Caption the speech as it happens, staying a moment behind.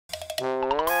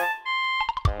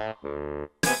Color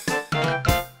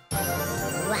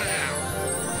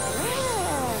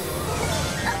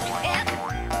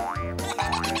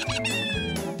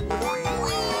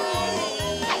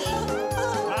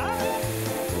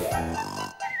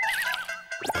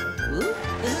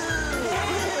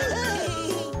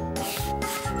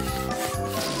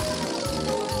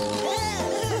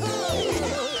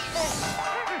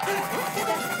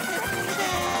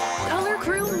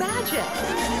Crew magic!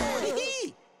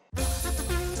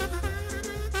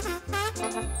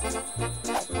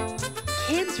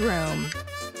 Kids room.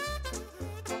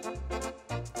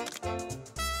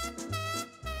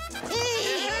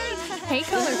 Hey,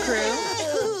 Color Crew.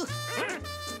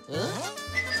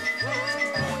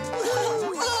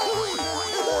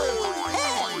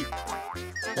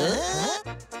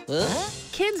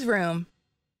 Kids room.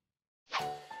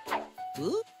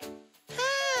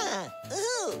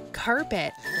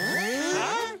 Carpet.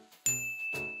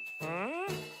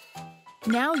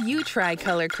 Now you try,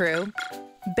 Color Crew.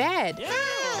 Bed.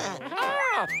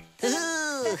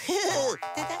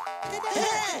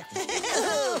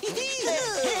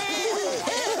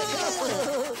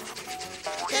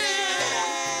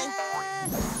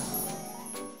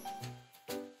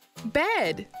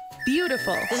 Bed.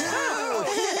 Beautiful.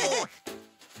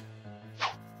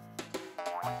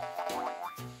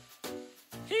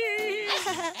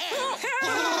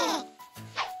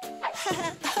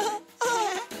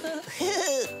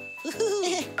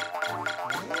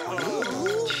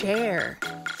 Chair.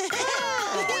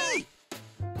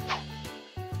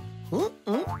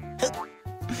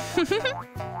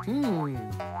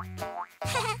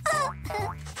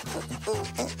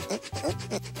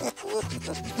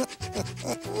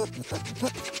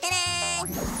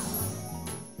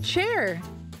 Chair.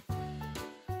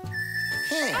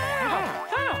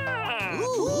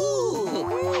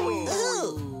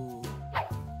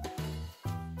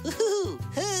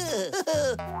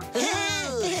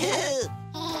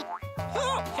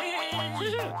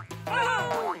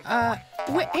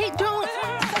 Wait, hey, don't.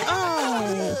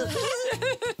 Oh.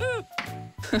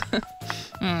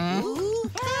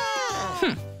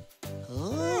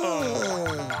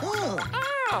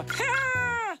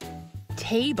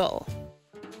 Table.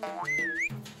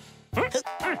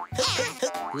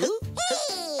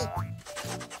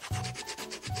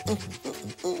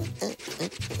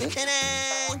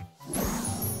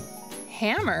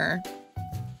 Hammer.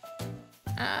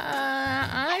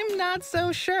 I'm not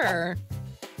so sure.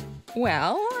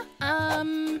 Well,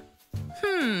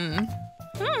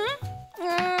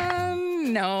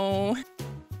 no.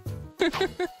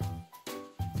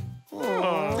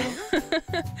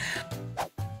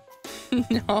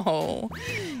 No,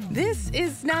 this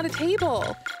is not a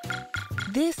table.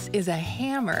 This is a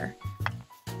hammer.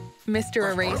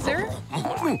 Mr. Eraser?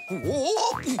 No.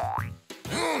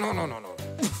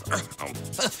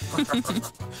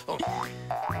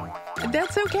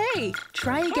 That's okay.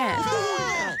 Try again.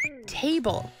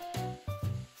 Table.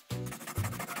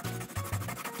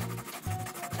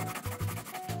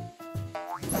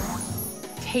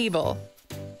 Table.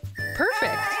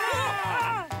 Perfect.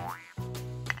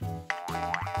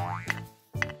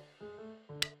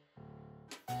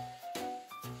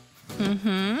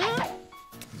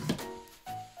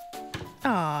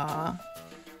 Aw.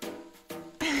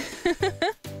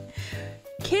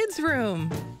 Kids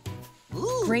room.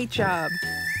 Great job.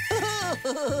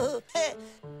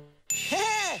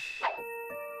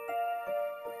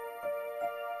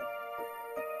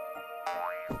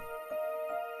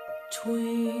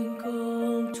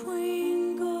 Twinkle,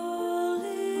 twinkle,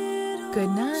 little Good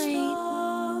night.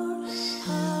 stars,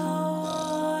 how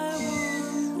I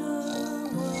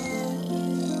wonder what you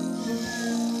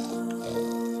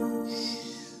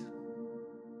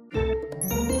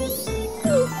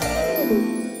know.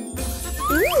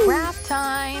 Craft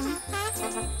time.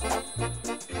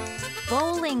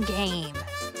 Bowling game.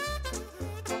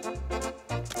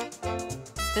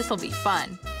 This'll be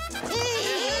fun.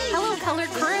 Hello, Color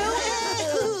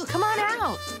Crew. Come on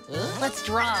out. Let's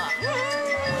draw.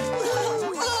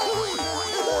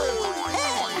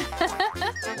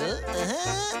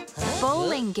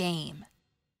 Bowling game.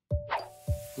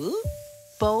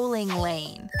 Bowling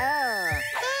lane.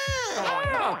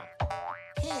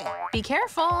 Be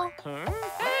careful.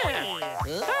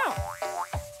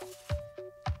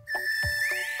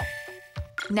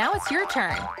 Now it's your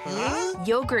turn.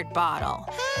 Yogurt bottle.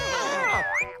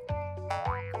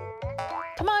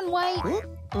 Come on, White.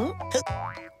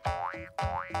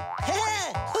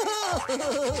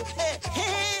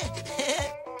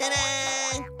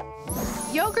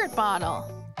 Yogurt bottle.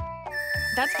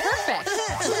 That's perfect.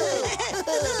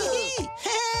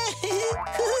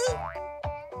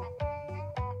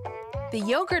 The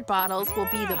yogurt bottles will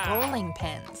be the bowling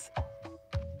pins.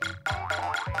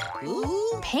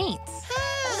 Paints.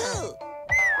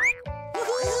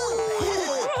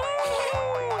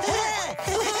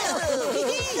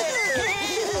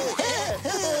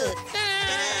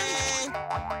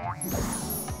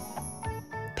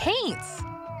 Paints.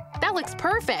 That looks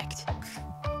perfect.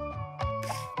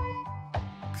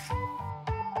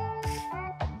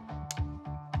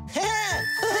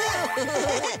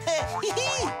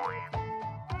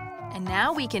 And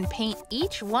now we can paint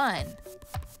each one.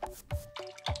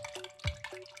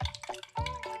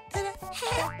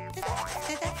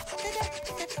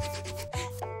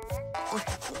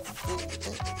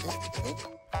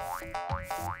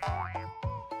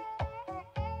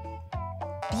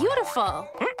 Beautiful.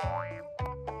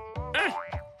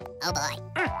 Oh boy.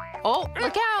 Oh,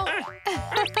 look out.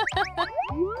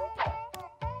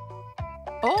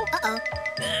 Oh, Uh-oh.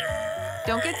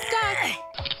 don't get stuck.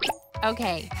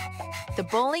 Okay, the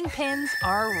bowling pins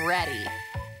are ready.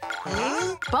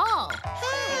 Ball.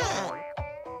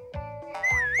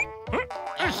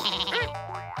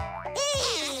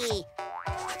 Hey!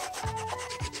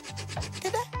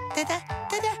 Ta-da!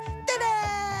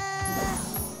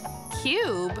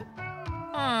 Cube?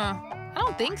 I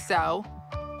don't think so.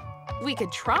 We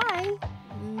could try.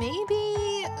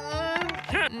 Maybe.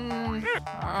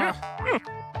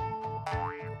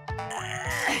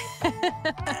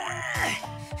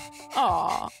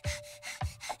 Aw.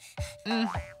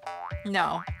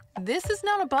 No, this is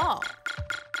not a ball.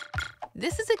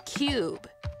 This is a cube.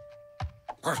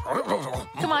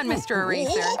 Come on, Mr.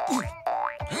 Eraser.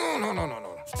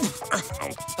 No.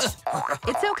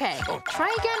 It's okay.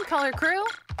 Try again, Color Crew.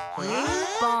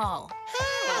 Ball.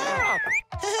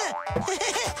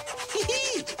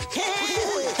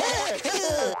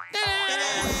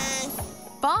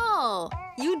 Ball.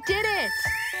 You did it.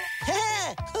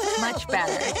 Much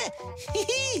better.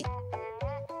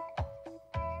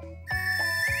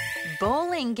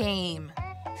 Bowling game.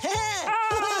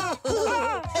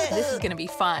 This is gonna be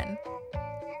fun.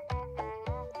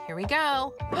 Here we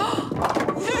go.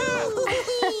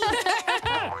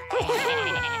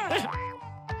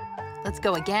 Let's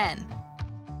go again.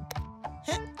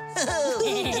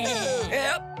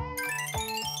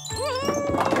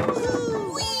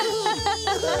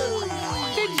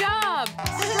 Good job!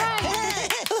 Strike!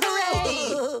 Hooray!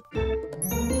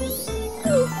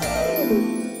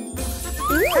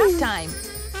 Craft time.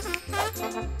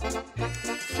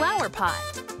 Flower pot.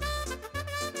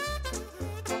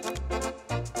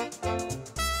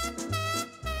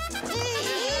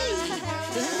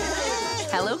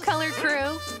 Hello, Color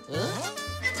Crew.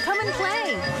 Come and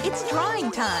play. It's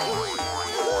drawing time.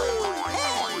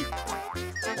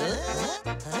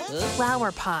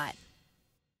 Flower pot.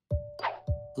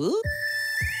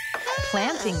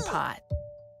 Planting pot.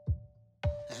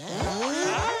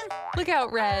 Look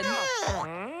out, Red.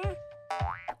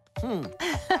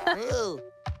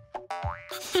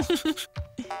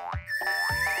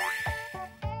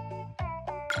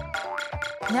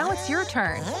 Now it's your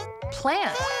turn.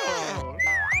 Plant.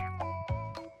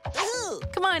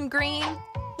 Come on, Green.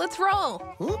 Let's roll.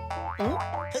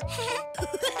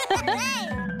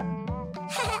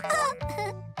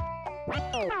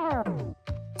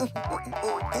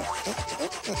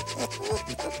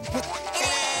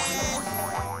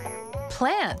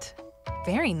 Plant.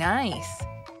 Very nice.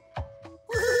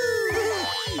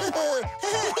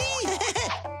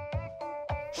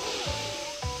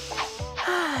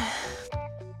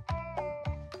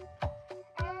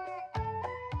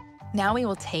 Now we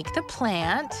will take the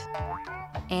plant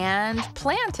and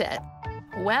plant it.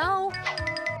 Well,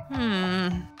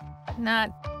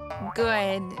 not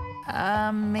good.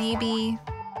 Maybe.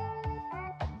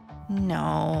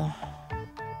 No.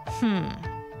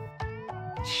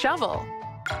 Shovel.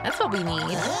 That's what we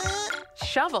need.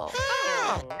 Shovel.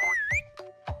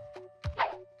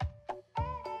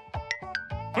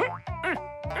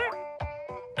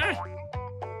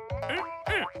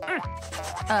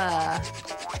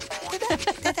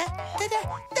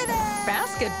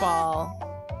 Basketball.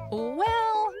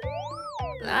 Well,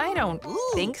 I don't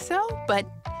think so, but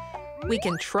we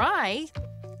can try.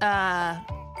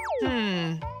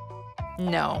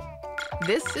 No.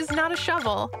 This is not a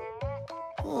shovel.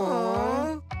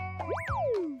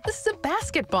 This is a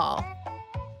basketball.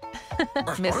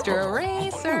 Mr.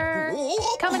 Eraser,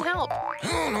 come and help.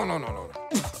 No.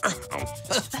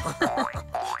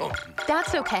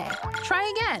 That's okay. Try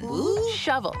again.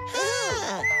 Shovel.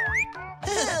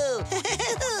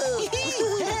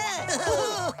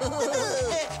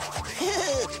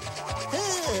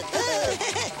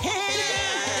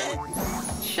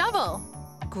 Shovel.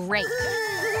 Great.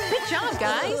 Good job,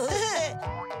 guys.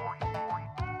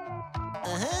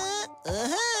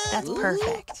 That's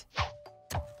perfect.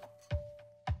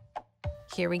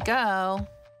 Here we go.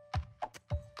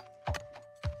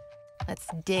 Let's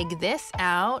dig this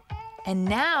out. And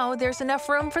now there's enough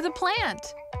room for the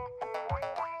plant.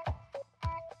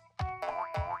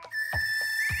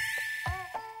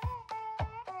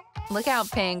 Look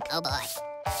out, Pink. Oh boy.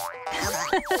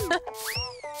 Oh boy.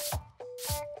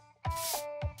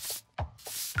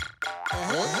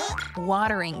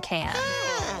 Watering can.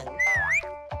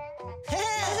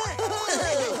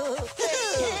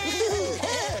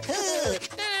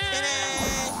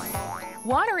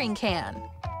 Watering can.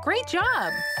 Great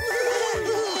job.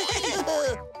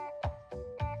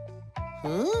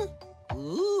 Huh?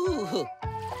 Ooh.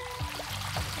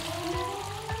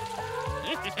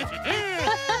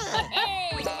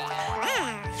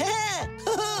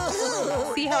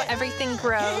 See how everything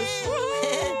grows?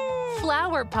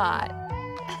 Flower pot.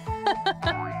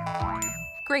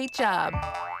 Great job.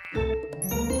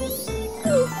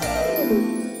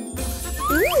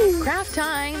 Craft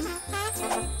time.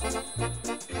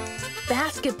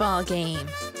 Basketball game.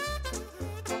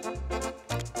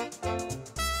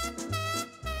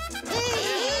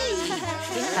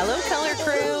 Hello, color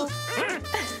crew.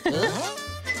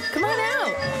 Come on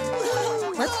out.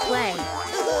 Let's play.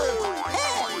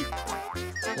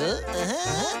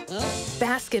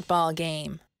 Basketball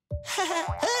game.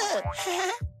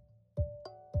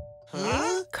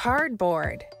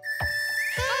 Cardboard.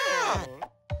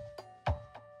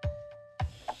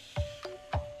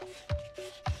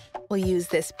 We'll use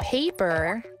this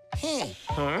paper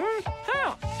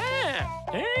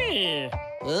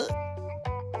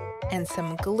and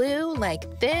some glue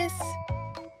like this.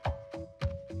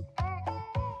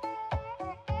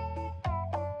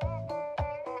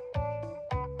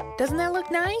 Doesn't that look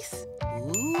nice?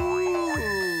 Ooh.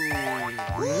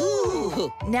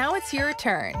 Now it's your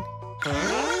turn.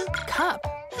 Cup.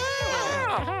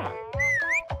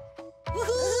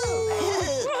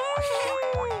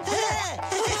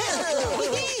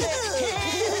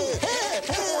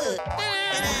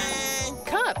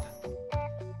 Cup.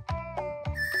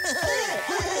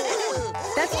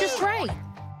 That's just right.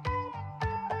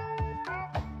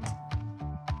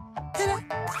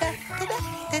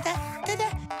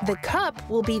 The cup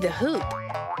will be the hoop.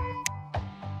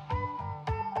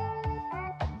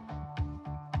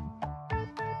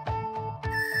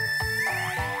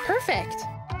 Perfect.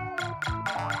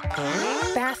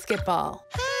 Basketball.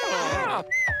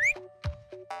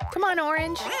 Come on,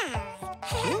 Orange.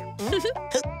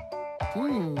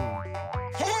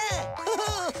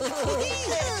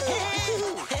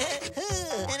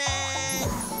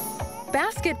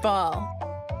 Basketball.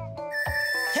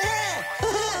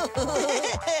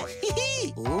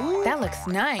 That looks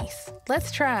nice.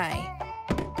 Let's try.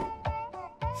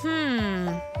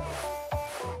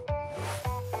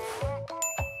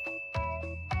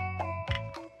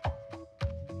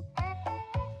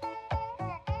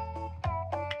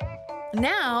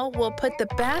 Now we'll put the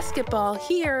basketball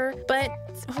here, but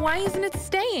why isn't it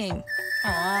staying?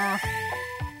 Aw,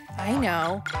 I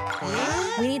know.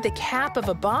 We need the cap of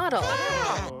a bottle.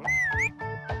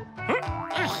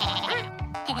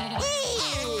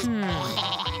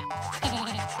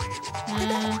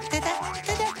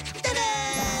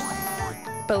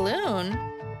 Balloon?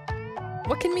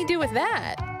 What can we do with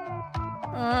that?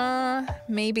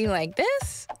 Maybe like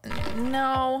this?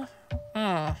 No.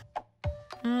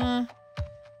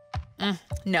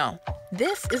 No,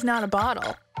 this is not a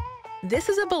bottle. This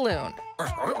is a balloon.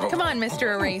 Come on,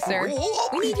 Mr. Eraser.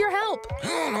 We need your help.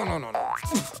 No.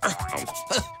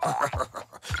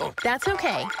 That's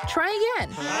okay. Try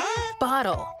again.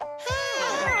 Bottle.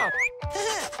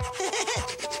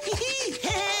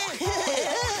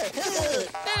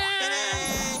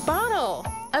 Bottle.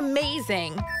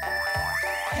 Amazing.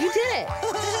 You did it.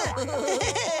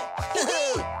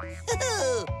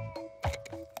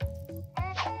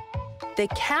 The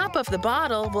cap of the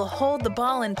bottle will hold the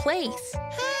ball in place.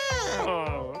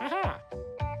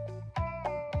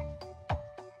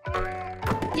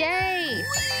 Yay!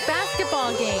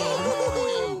 Basketball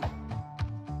game.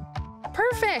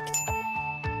 Perfect.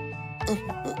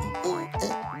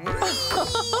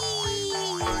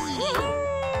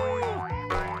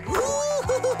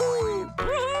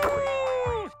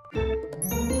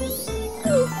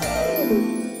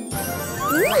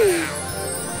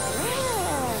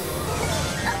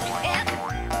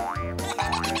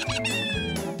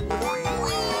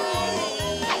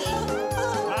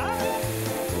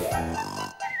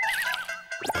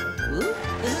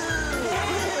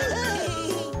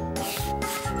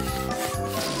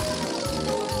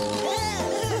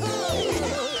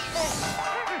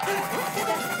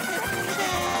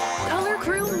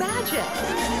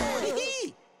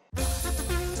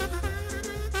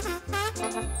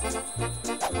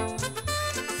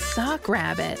 Sock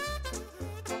rabbit.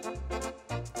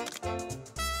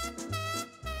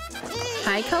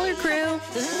 Hi, color crew.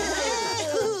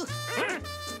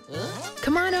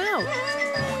 Come on out.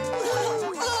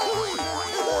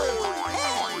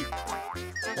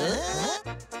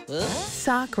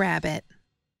 Sock rabbit.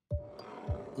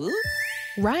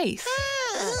 Rice.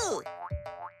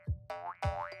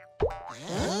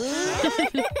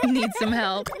 Need some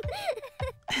help.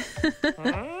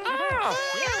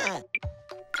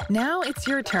 Now it's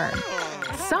your turn.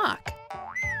 Sock.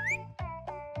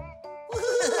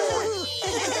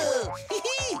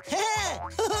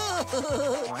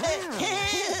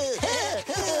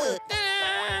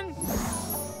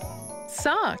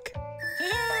 Sock.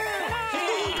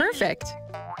 Perfect.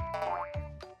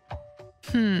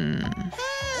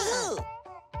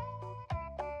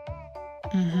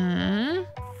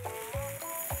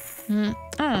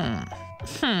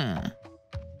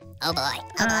 Oh boy.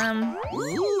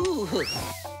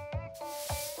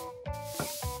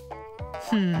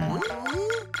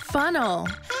 Funnel.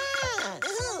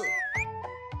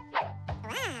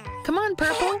 Come on,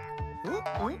 Purple.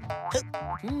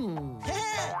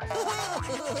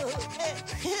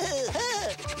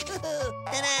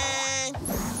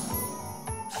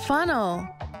 Funnel.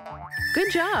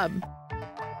 Good job.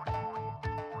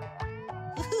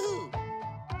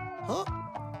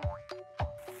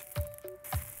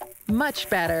 Much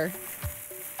better.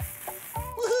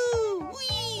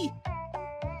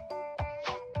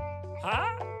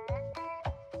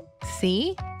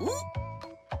 See?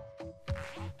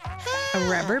 A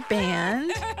rubber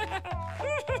band.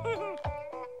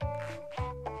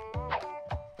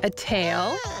 A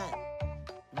tail.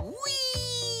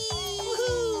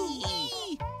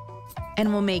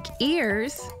 And we'll make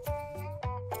ears.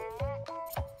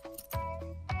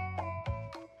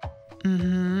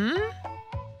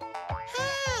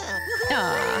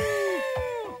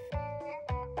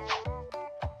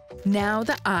 Now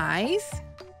the eyes,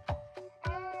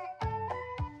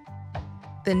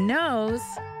 the nose,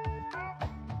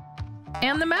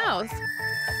 and the mouth.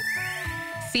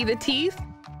 See the teeth?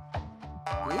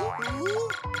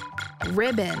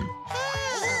 Ribbon.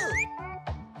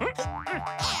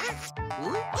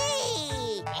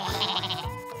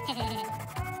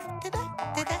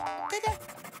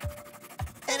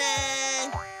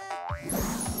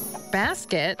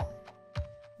 Basket?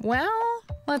 Well,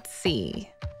 let's see.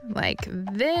 Like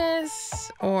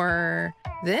this or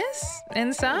this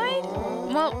inside?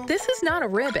 Well, this is not a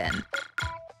ribbon.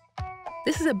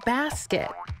 This is a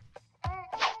basket.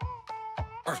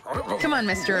 Come on,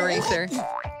 Mr. Eraser.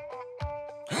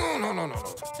 No.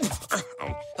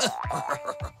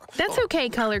 That's okay,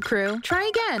 color crew. Try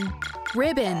again.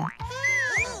 Ribbon.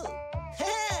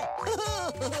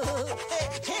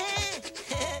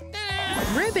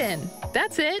 Ribbon.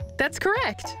 That's it. That's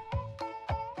correct.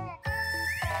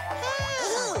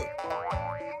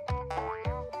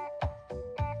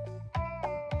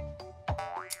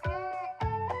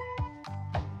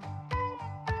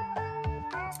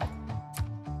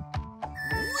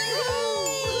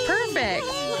 Perfect.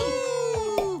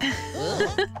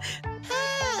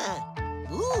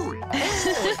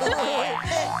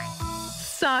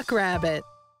 Sock rabbit.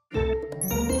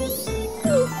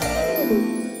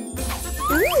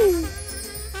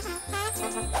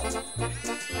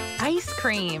 Ice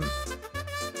cream.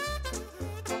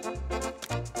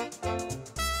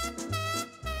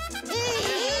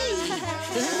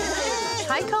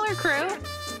 Hi, color crew.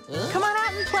 Come on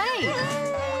out and play.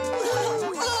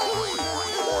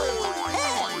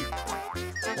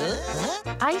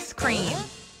 Ice cream.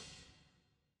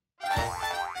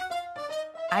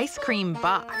 Ice cream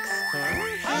box.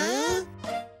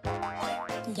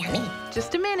 Yummy.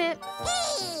 Just a minute.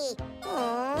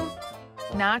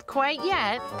 Not quite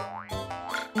yet.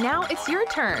 Now it's your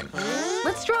turn.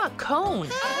 Let's draw a cone.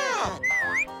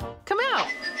 Come out.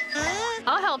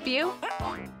 I'll help you.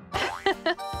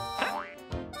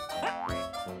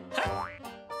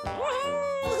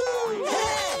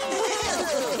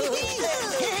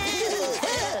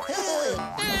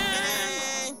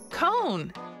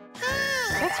 Cone.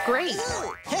 That's great.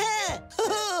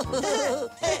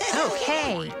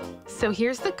 Okay, so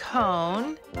here's the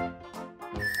cone.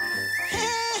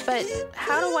 But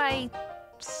how do I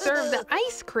serve the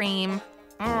ice cream?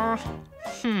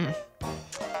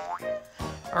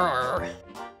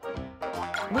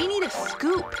 We need a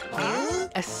scoop.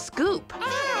 A scoop.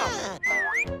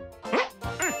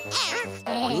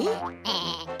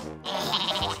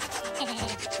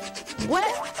 What?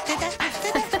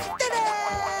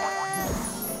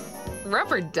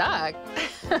 Rubber duck?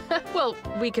 Well,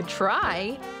 we could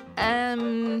try.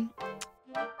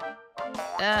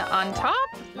 On top,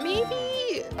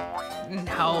 maybe?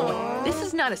 No, this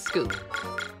is not a scoop.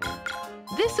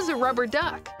 This is a rubber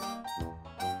duck.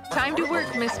 Time to work,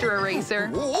 Mr. Eraser.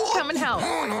 Come and help.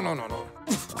 No.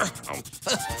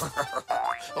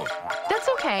 That's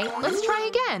okay. Let's try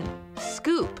again.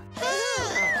 Scoop.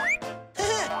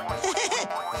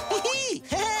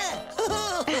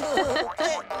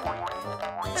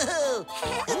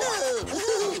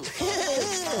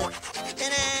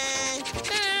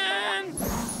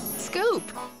 Scoop.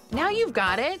 Now you've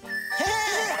got it.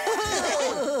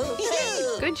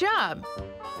 Good job.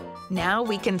 Now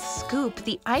we can scoop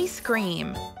the ice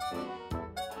cream.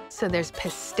 So there's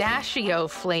pistachio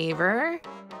flavor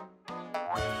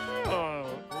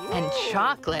and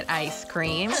chocolate ice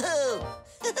cream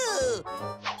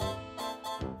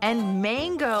and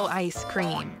mango ice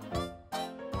cream.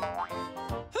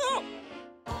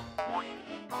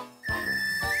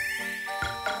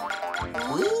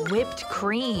 Whipped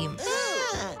cream.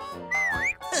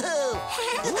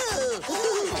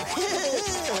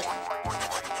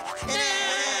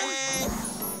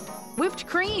 Whipped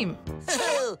cream.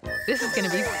 This is gonna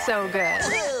be so good.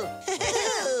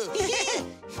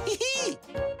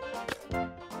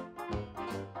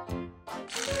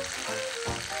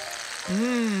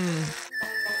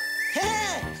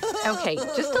 Okay,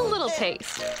 just a little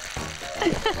taste.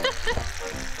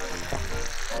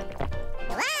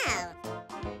 Wow.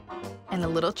 And a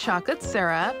little chocolate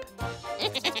syrup.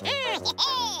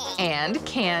 And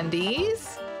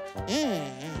candies.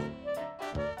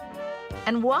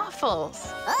 And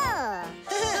waffles. Oh.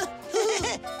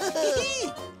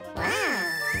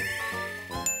 Wow.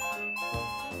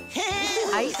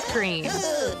 Ice cream.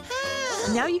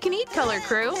 Now you can eat, Color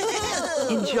Crew.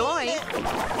 Enjoy.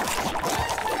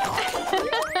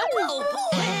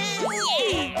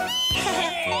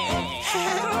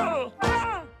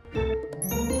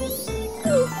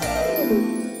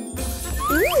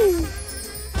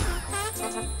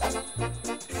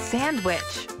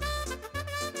 Sandwich.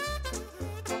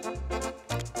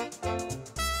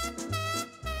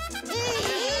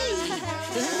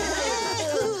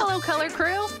 Hello, Color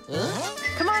Crew.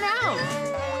 Come on out.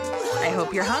 I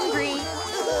hope you're hungry.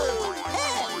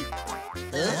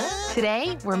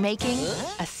 Today, we're making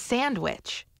a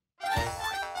sandwich.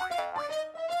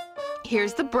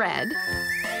 Here's the bread.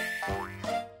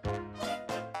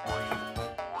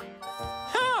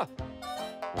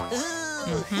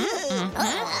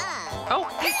 Oh.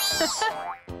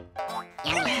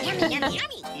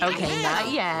 Okay,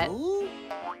 not yet.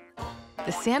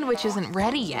 The sandwich isn't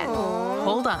ready yet.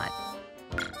 Hold on.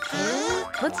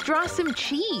 Let's draw some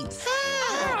cheese.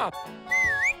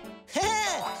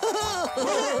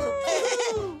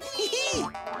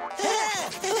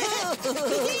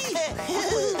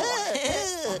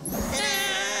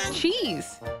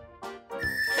 Cheese.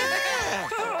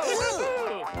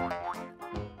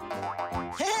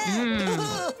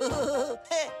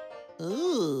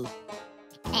 Ooh.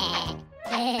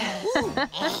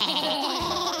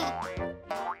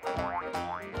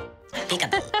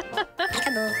 Peekaboo.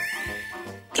 Peekaboo.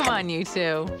 Come on, you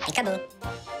two. Peekaboo.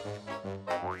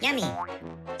 Yummy.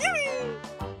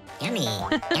 Yummy.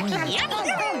 Yummy. Yummy.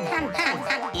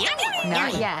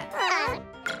 Not yet.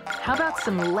 How about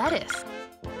some lettuce?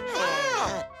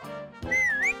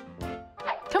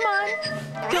 Come on.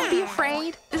 Don't be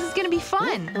afraid. This is gonna be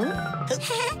fun.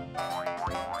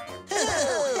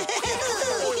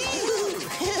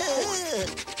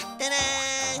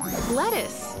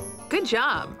 Lettuce. Good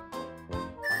job.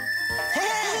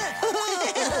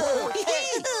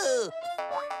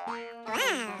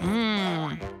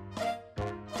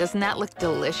 Doesn't that look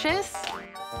delicious?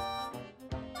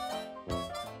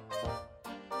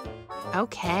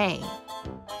 Okay.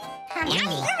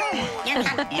 Yummy. Yummy.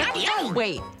 Yummy.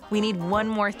 Wait, we need one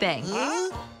more thing.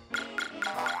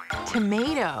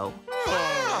 Tomato.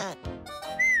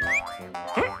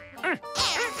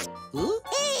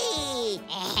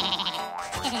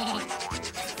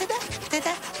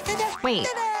 Wait,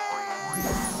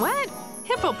 what?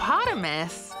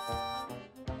 Hippopotamus?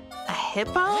 A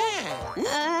hippo?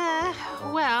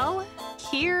 Well,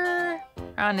 here,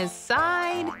 on his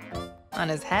side, on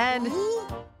his head.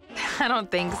 I don't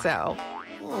think so.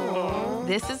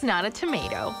 This is not a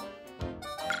tomato.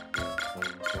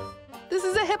 This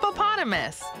is a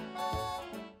hippopotamus.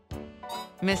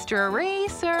 Mr.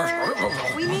 Eraser,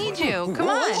 we need you. Come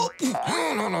on.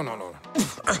 No.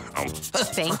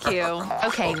 Thank you.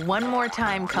 Okay, one more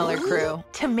time, Color Crew.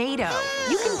 Tomato.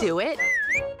 You can do it.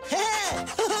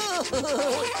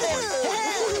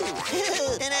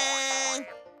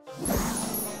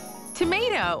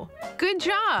 Tomato. Good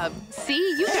job.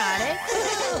 See, you got it.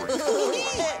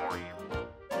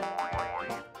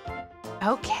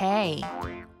 Okay.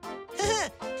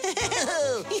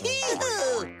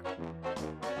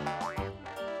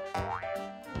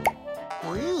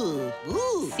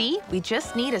 See, we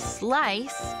just need a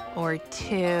slice, or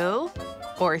 2,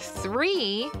 or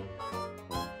 3.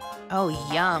 Oh,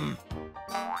 yum.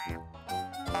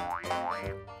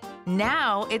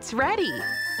 Now it's ready.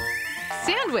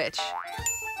 Sandwich.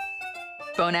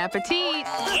 Bon appetit.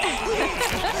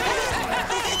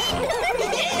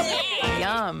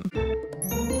 Yum.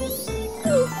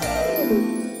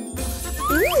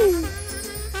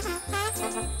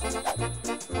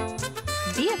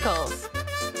 Vehicles.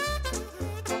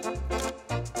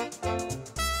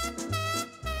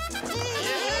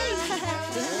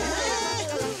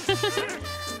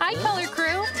 Hi, color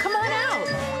crew. Come on out.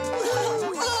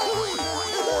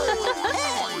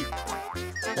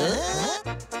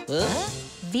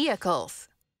 Vehicles.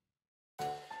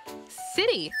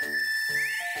 City.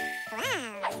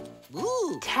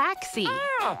 Taxi.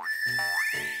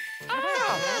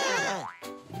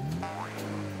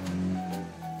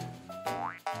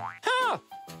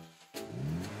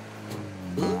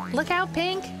 Look out,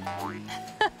 Pink.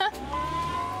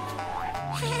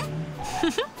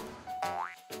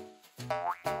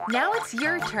 Now it's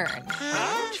your turn.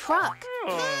 Truck.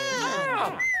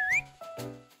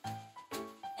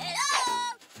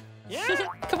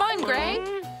 Come on, Gray.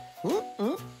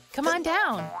 Come on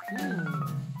down.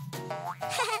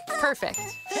 Perfect.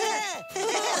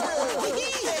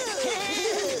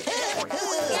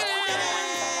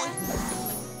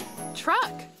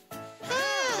 Truck.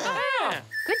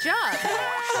 Good job.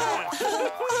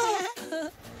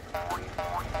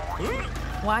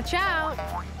 Watch out.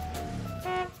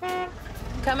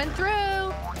 Coming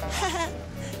through.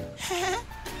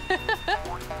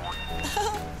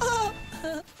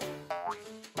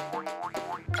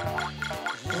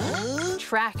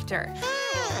 Tractor.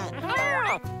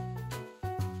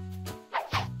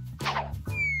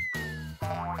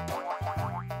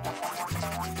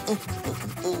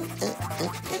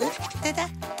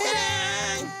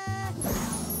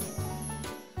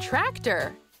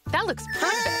 Tractor. That looks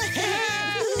perfect.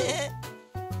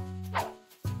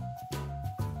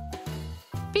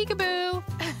 Peekaboo.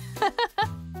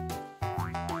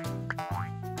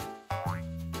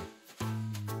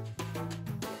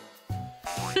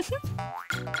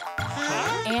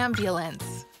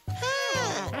 Ambulance.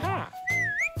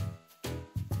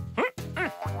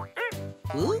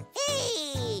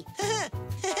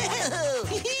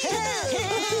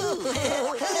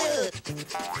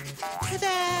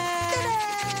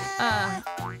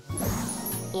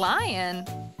 Lion?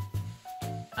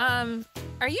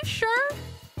 Are you sure?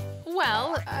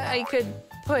 Well, I could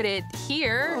put it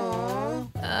here.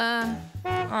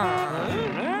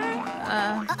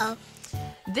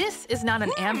 This is not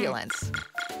an ambulance.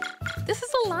 This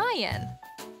is a lion.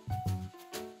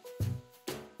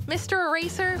 Mr.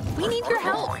 Eraser, we need your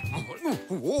help.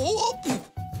 No.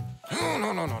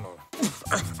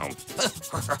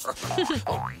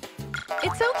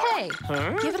 It's okay.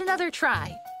 Give it another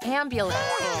try. Ambulance.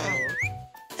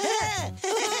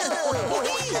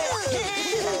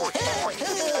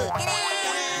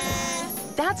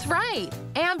 That's right.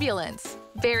 Ambulance.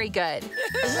 Very good.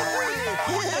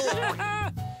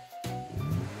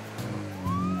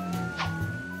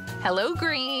 Hello,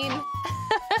 Green.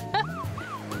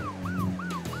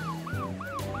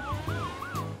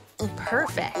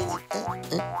 Perfect.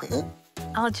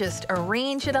 I'll just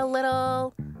arrange it a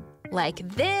little, like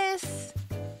this.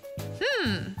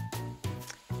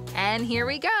 And here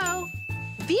we go.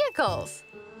 Vehicles.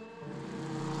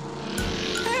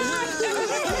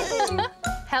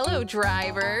 Hello,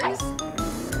 drivers.